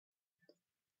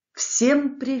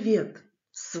Всем привет!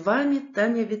 С вами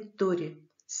Таня Виктория.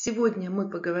 Сегодня мы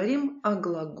поговорим о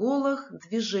глаголах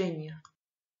движения.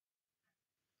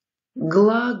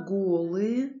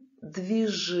 Глаголы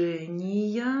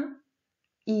движения: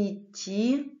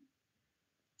 идти,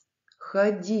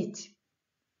 ходить.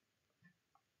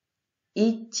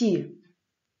 Идти.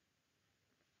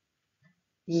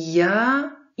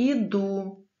 Я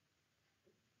иду.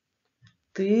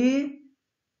 Ты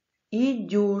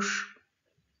идешь.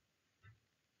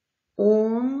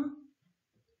 Он,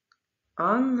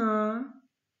 она,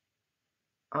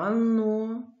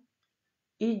 оно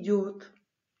идет.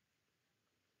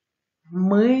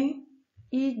 Мы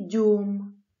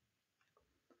идем.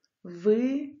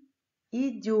 Вы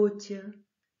идете.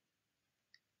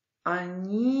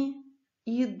 Они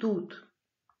идут.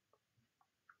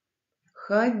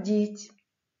 Ходить.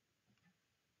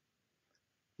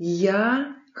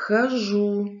 Я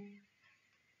хожу.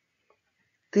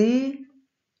 Ты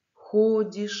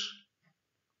ходишь.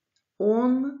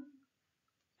 Он,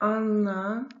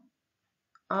 она,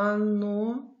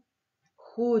 оно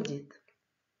ходит.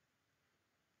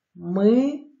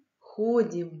 Мы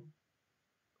ходим.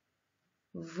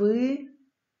 Вы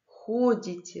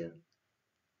ходите.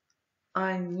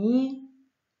 Они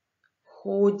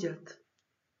ходят.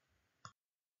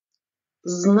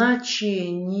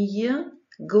 Значение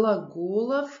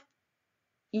глаголов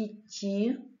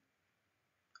идти,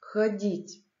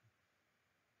 ходить.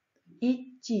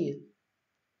 Идти.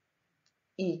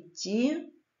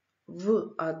 Идти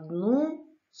в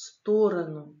одну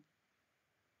сторону.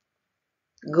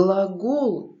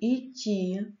 Глагол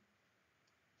идти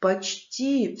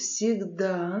почти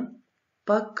всегда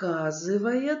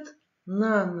показывает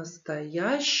на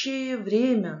настоящее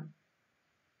время.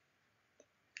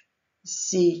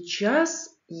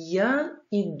 Сейчас я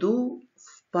иду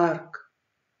в парк.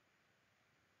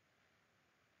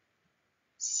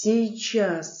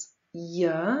 Сейчас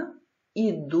я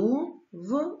иду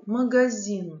в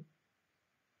магазин.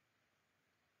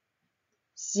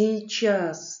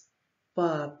 Сейчас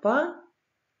папа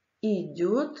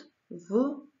идет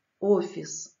в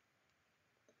офис.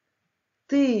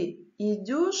 Ты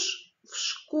идешь в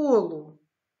школу.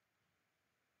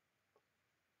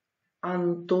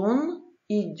 Антон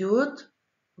идет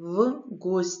в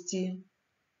гости.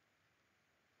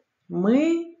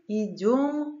 Мы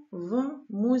идем в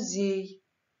музей.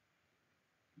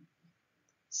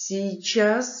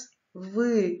 Сейчас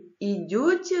вы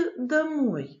идете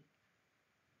домой.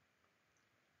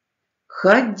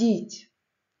 Ходить.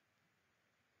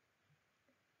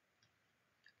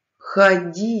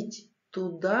 Ходить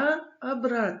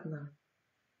туда-обратно.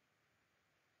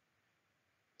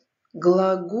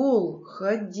 Глагол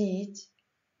ходить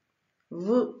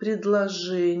в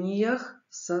предложениях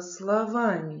со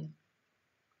словами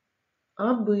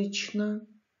обычно,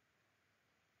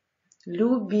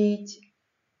 любить,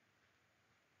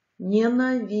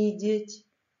 ненавидеть,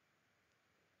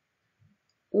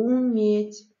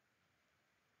 уметь,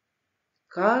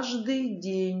 каждый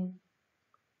день.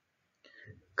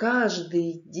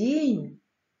 Каждый день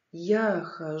я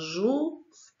хожу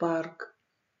в парк.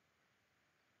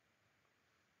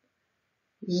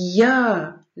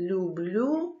 Я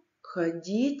люблю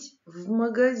ходить в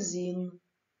магазин.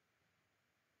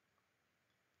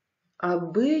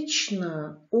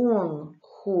 Обычно он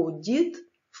ходит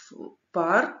в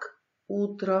парк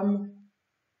утром.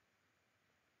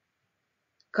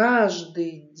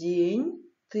 Каждый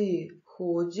день ты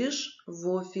ходишь в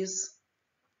офис.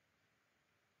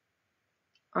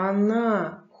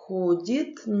 Она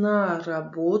ходит на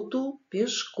работу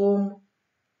пешком.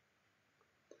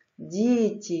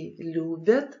 Дети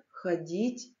любят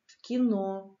ходить в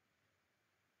кино.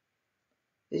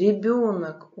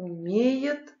 Ребенок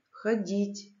умеет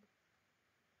ходить.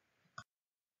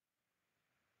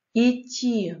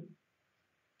 Идти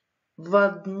в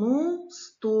одну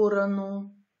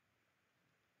сторону.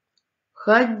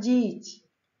 Ходить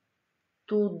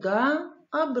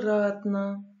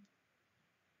туда-обратно.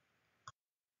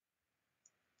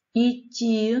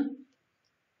 Идти,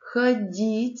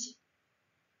 ходить.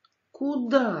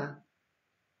 Куда?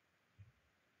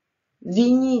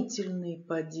 Винительный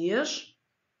падеж.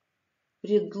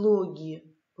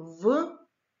 Предлоги в,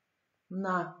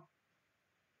 на.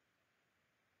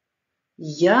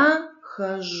 Я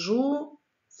хожу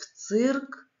в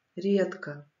цирк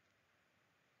редко.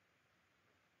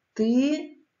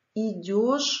 Ты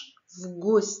идешь в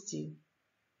гости.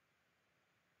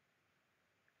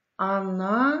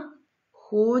 Она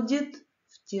ходит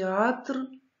в театр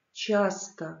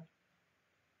часто.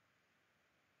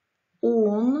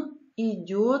 Он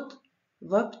идет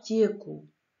в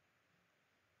аптеку.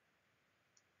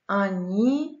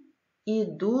 Они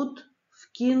идут в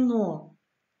кино.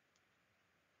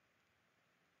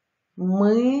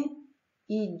 Мы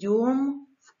идем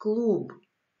в клуб.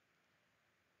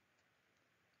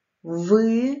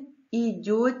 Вы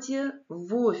идете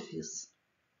в офис.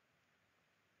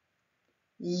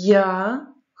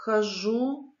 Я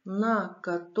хожу на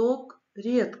каток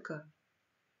редко.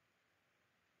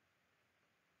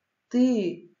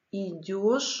 Ты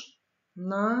идешь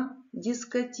на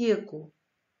дискотеку.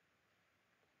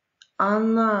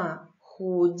 Она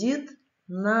ходит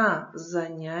на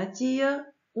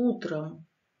занятия утром.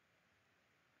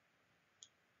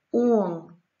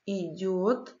 Он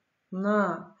идет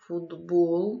на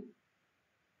футбол.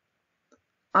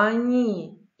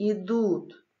 Они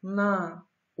идут на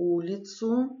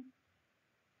улицу.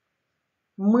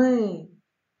 Мы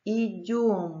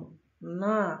идем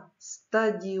на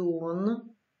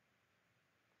стадион.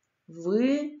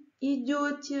 Вы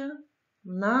идете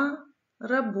на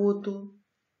работу.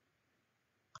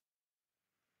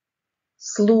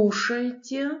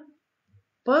 Слушайте,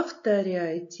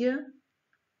 повторяйте,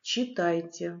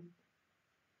 читайте.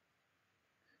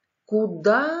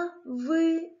 Куда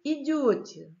вы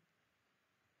идете?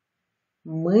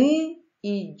 Мы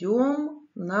идем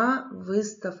на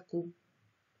выставку.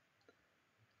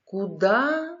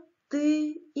 Куда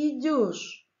ты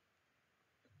идешь?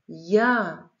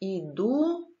 Я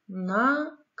иду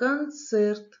на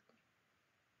концерт.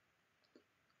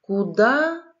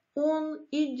 Куда он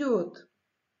идет?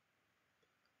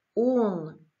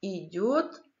 Он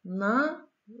идет на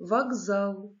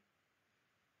вокзал.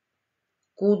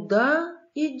 Куда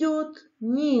идет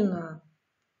Нина?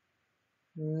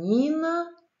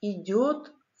 Нина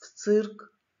идет в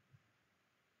цирк.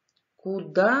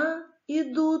 Куда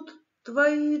идут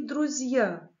твои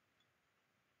друзья?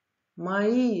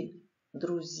 Мои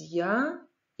друзья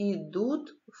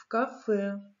идут в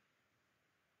кафе.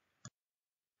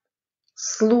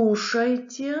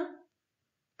 Слушайте,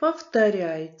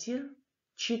 повторяйте,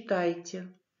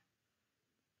 читайте.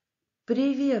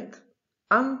 Привет,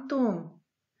 Антон.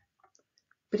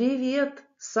 Привет,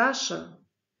 Саша.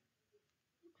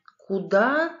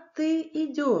 Куда ты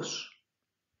идешь?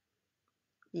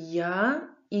 Я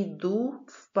иду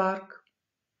в парк.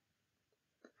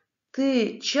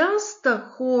 Ты часто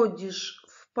ходишь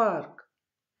в парк?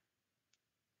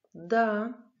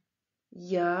 Да,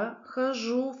 я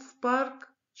хожу в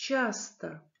парк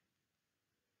часто.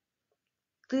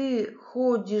 Ты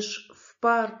ходишь в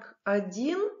парк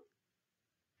один?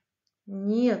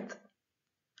 Нет,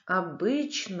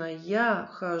 обычно я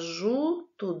хожу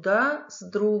туда с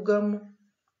другом.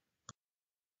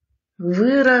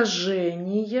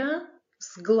 Выражения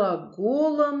с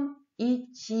глаголом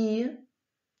идти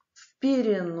в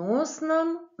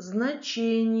переносном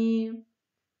значении.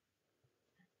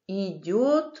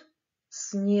 Идет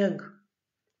снег.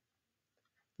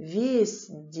 Весь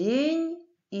день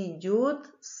идет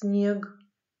снег.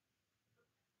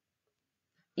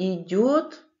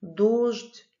 Идет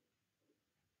дождь.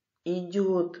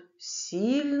 Идет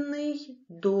сильный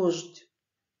дождь.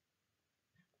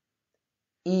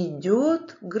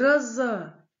 Идет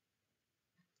гроза.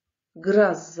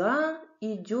 Гроза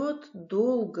идет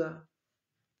долго.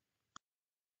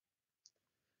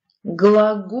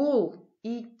 Глагол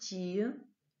идти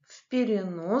в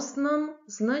переносном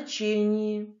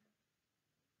значении.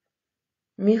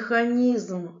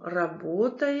 Механизм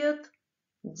работает,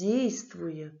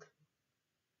 действует.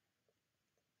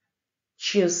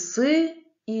 Часы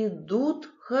идут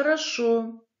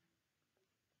хорошо.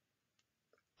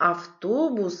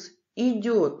 Автобус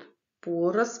идет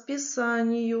по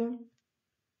расписанию.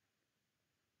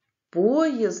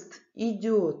 Поезд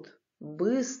идет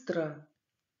быстро.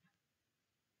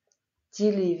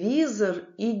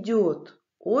 Телевизор идет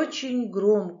очень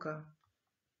громко.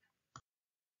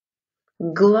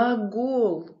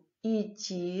 Глагол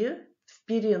идти в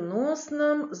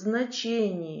переносном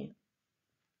значении.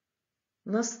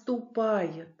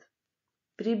 Наступает,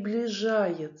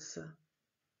 приближается.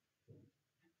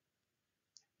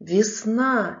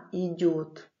 Весна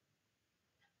идет,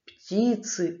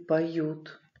 птицы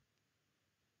поют.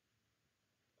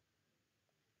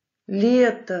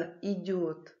 Лето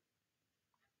идет,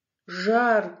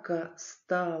 жарко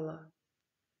стало.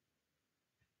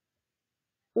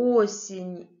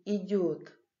 Осень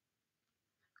идет,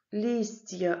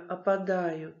 листья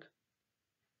опадают.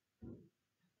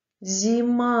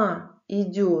 Зима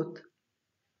идет,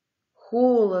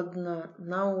 холодно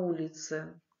на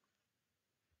улице.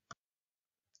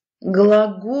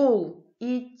 Глагол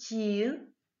идти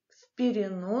в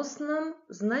переносном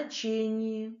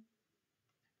значении.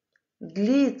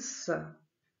 Длится,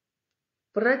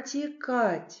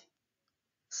 протекать,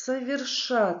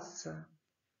 совершаться.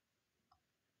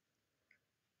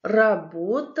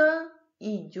 Работа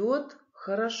идет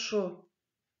хорошо.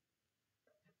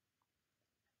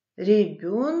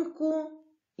 Ребенку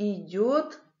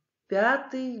идет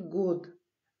 5-й год.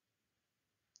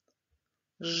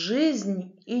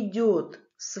 Жизнь идет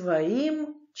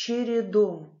своим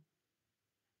чередом.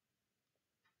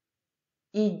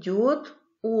 Идет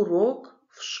урок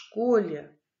в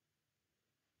школе.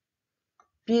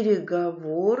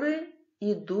 Переговоры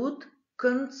идут к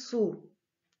концу.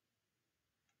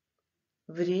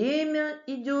 Время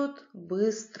идет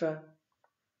быстро.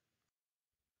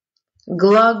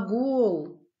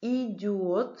 Глагол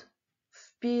идет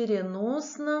в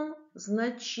переносном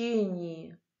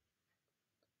значении,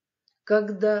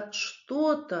 когда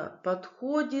что-то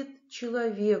подходит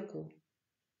человеку.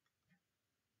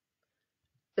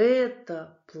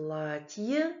 Это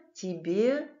платье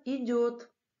тебе идет.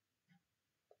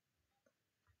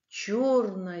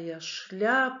 Черная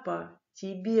шляпа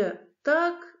тебе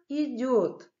так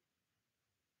идет.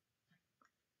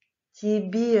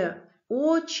 Тебе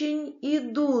очень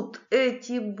идут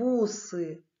эти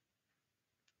бусы.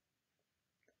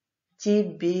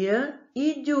 Тебе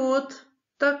идет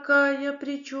такая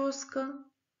прическа.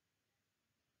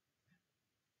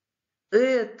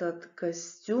 Этот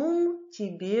костюм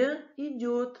тебе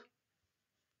идет.